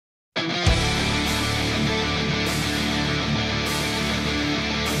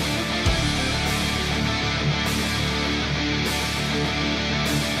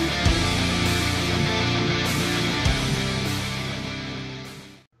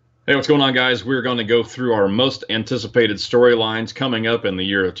Hey, what's going on, guys? We're going to go through our most anticipated storylines coming up in the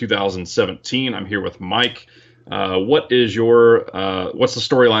year of 2017. I'm here with Mike. What's the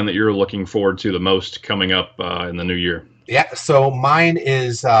storyline that you're looking forward to the most coming up in the new year? Yeah, so mine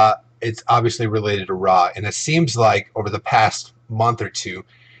is it's obviously related to Raw, and it seems like over the past month or two,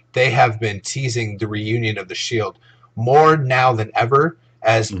 they have been teasing the reunion of the Shield more now than ever,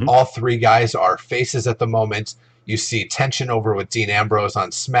 as Hmm. all three guys are faces at the moment. You see tension over with Dean Ambrose on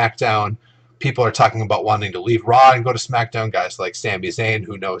SmackDown. People are talking about wanting to leave Raw and go to SmackDown. Guys like Sami Zayn,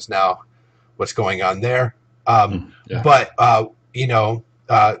 who knows now what's going on there. Um, Yeah. but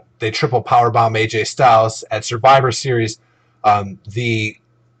they triple powerbomb AJ Styles at Survivor Series. The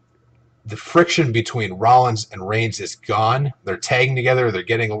friction between Rollins and Reigns is gone. They're tagging together. They're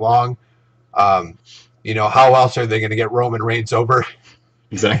getting along. Um, how else are they going to get Roman Reigns over?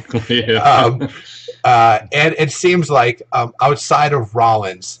 Exactly. Yeah. um, and it seems like outside of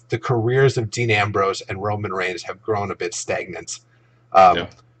Rollins, the careers of Dean Ambrose and Roman Reigns have grown a bit stagnant. Um, Yeah.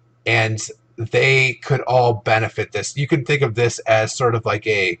 and they could all benefit this. You can think of this as sort of like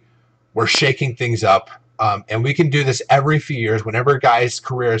we're shaking things up, and we can do this every few years. Whenever guys'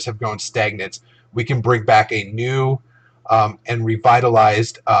 careers have gone stagnant, we can bring back a new and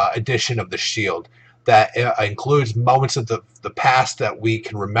revitalized edition of the Shield that includes moments of the past that we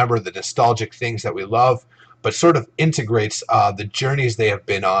can remember, the nostalgic things that we love, but sort of integrates the journeys they have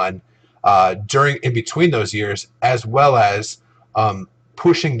been on during in between those years, as well as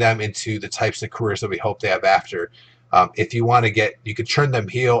pushing them into the types of careers that we hope they have after. If you want to you can turn them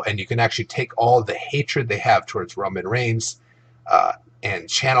heel, and you can actually take all the hatred they have towards Roman Reigns uh, and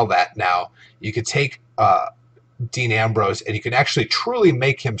channel that now. You could take Dean Ambrose, and you can actually truly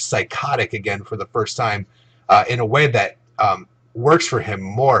make him psychotic again for the first time in a way that works for him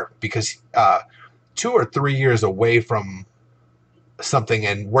more because 2 or 3 years away from something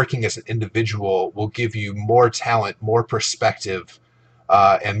and working as an individual will give you more talent, more perspective,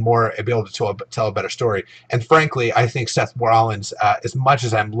 and more be able to tell a better story. And frankly, I think Seth Rollins, as much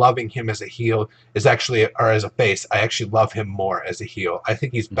as I'm loving him as a heel, or as a face, I actually love him more as a heel. I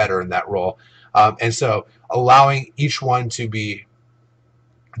think he's better in that role. And so allowing each one to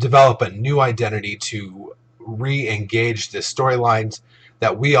develop a new identity to re-engage the storylines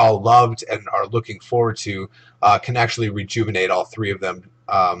that we all loved and are looking forward to can actually rejuvenate all three of them.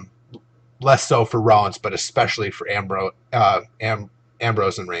 Less so for Rollins, but especially for Ambrose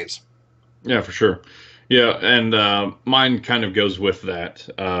and Reigns. Yeah, for sure. Yeah, and mine kind of goes with that.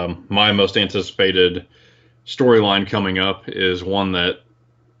 My most anticipated storyline coming up is one that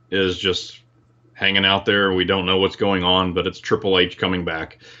is just hanging out there. We don't know what's going on, but it's Triple H coming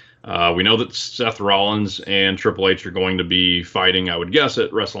back. We know that Seth Rollins and Triple H are going to be fighting, I would guess,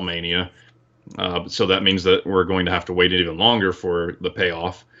 at WrestleMania. So that means that we're going to have to wait even longer for the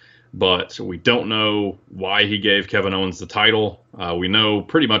payoff. But we don't know why he gave Kevin Owens the title. We know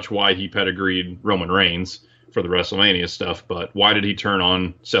pretty much why he pedigreed Roman Reigns for the WrestleMania stuff, but why did he turn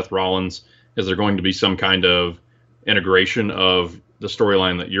on Seth Rollins? Is there going to be some kind of integration of the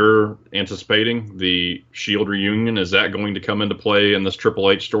storyline that you're anticipating, the Shield reunion? Is that going to come into play in this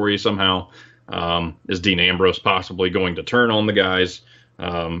Triple H story somehow? Is Dean Ambrose possibly going to turn on the guys?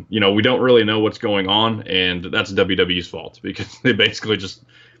 We don't really know what's going on, and that's WWE's fault because they basically just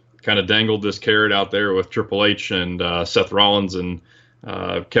kind of dangled this carrot out there with Triple H and Seth Rollins and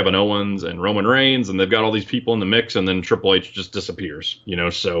Kevin Owens and Roman Reigns, and they've got all these people in the mix, and then Triple H just disappears.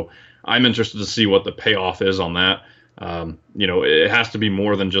 So I'm interested to see what the payoff is on that. It has to be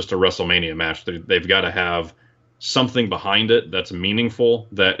more than just a WrestleMania match. They've got to have something behind it that's meaningful,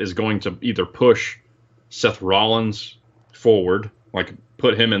 that is going to either push Seth Rollins forward, like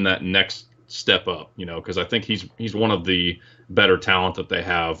put him in that next step up, because I think he's one of the better talent that they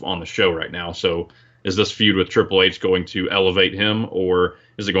have on the show right now. So is this feud with Triple H going to elevate him, or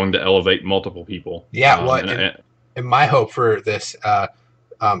is it going to elevate multiple people? Yeah, and my hope for this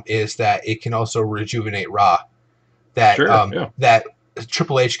is that it can also rejuvenate Raw. That Sure, yeah. that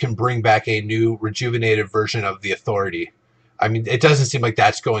Triple H can bring back a new rejuvenated version of the Authority. I mean, it doesn't seem like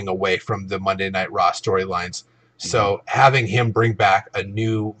that's going away from the Monday Night Raw storylines. Hmm. So having him bring back a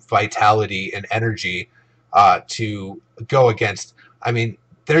new vitality and energy to go against, I mean,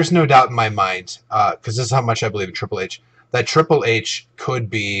 there's no doubt in my mind, because this is how much I believe in Triple H, that Triple H could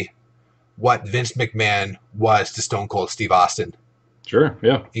be what Vince McMahon was to Stone Cold Steve Austin. Sure,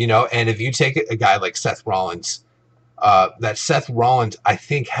 yeah. And if you take a guy like Seth Rollins, that Seth Rollins, I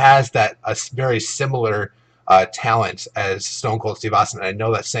think, has that a very similar talent as Stone Cold Steve Austin. And I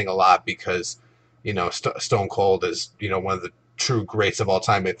know that's saying a lot because, Stone Cold is, one of the true greats of all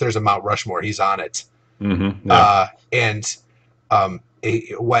time. If there's a Mount Rushmore, he's on it. Yeah. And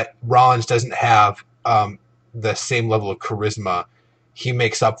what Rollins doesn't have, the same level of charisma, he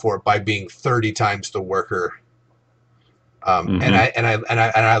makes up for it by being 30 times the worker. And Hmm.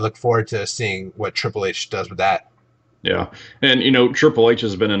 I look forward to seeing what Triple H does with that. Yeah, and Triple H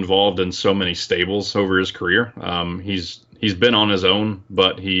has been involved in so many stables over his career. He's been on his own,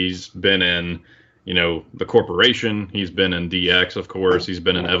 but he's been in the corporation. He's been in DX, of course. He's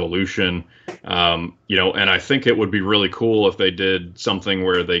been in Evolution. And I think it would be really cool if they did something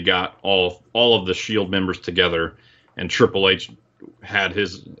where they got all of the Shield members together, and Triple H had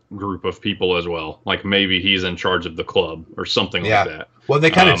his group of people as well. Like maybe he's in charge of the club or something like Yeah. that. Well, they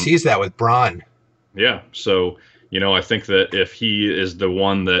kind of Um, tease that with Braun. yeah. So, I think that if he is the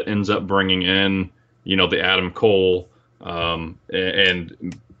one that ends up bringing in, the Adam Cole, and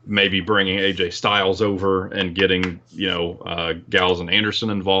maybe bringing AJ Styles over and getting, Gallows and Anderson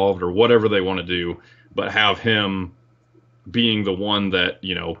involved or whatever they want to do, but have him being the one that,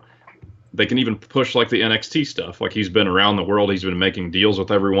 they can even push like the NXT stuff. Like he's been around the world. He's been making deals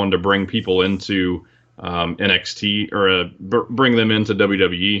with everyone to bring people into NXT or bring them into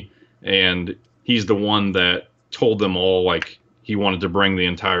WWE. And he's the one that told them all like he wanted to bring the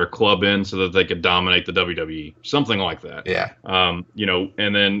entire club in so that they could dominate the WWE, something like that. Yeah. And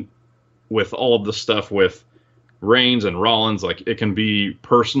then with all of the stuff with Reigns and Rollins, like it can be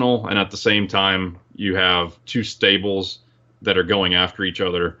personal, and at the same time you have two stables that are going after each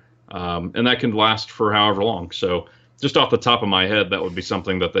other, and that can last for however long. So just off the top of my head, that would be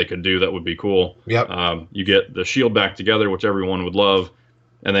something that they could do that would be cool. Yep. You get the Shield back together, which everyone would love,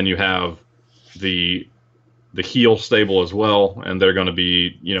 and then you have the heel stable as well, and they're going to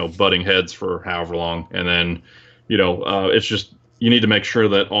be butting heads for however long, and then it's just you need to make sure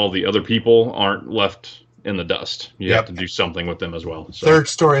that all the other people aren't left in the dust. You have to do something with them as well. So. Third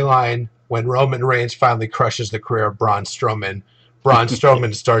storyline, when Roman Reigns finally crushes the career of Braun Strowman, Braun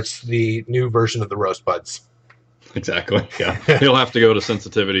Strowman starts the new version of the Rosebuds. Exactly. Yeah, he'll have to go to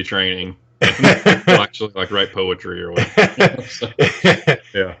sensitivity training. He'll actually write poetry or whatever. So,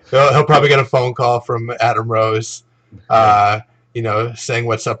 yeah. He'll probably get a phone call from Adam Rose, saying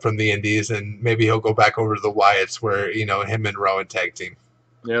what's up from the Indies, and maybe he'll go back over to the Wyatts where him and Rowan tag team.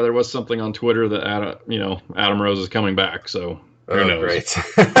 Yeah, there was something on Twitter that Adam Rose is coming back, so who knows? Great.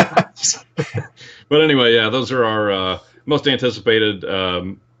 But anyway, yeah, those are our most anticipated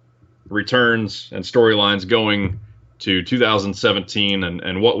returns and storylines going to 2017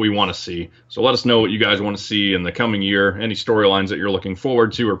 and what we want to see. So let us know what you guys want to see in the coming year, any storylines that you're looking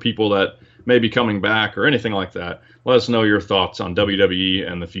forward to or people that may be coming back or anything like that. Let us know your thoughts on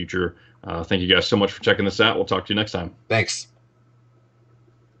WWE and the future. Thank you guys so much for checking this out. We'll talk to you next time. Thanks.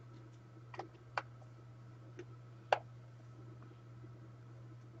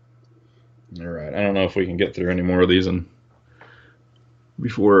 All right. I don't know if we can get through any more of these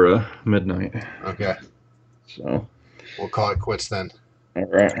before midnight. Okay. So we'll call it quits then. All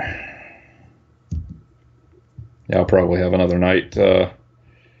right. Yeah, I'll probably have another night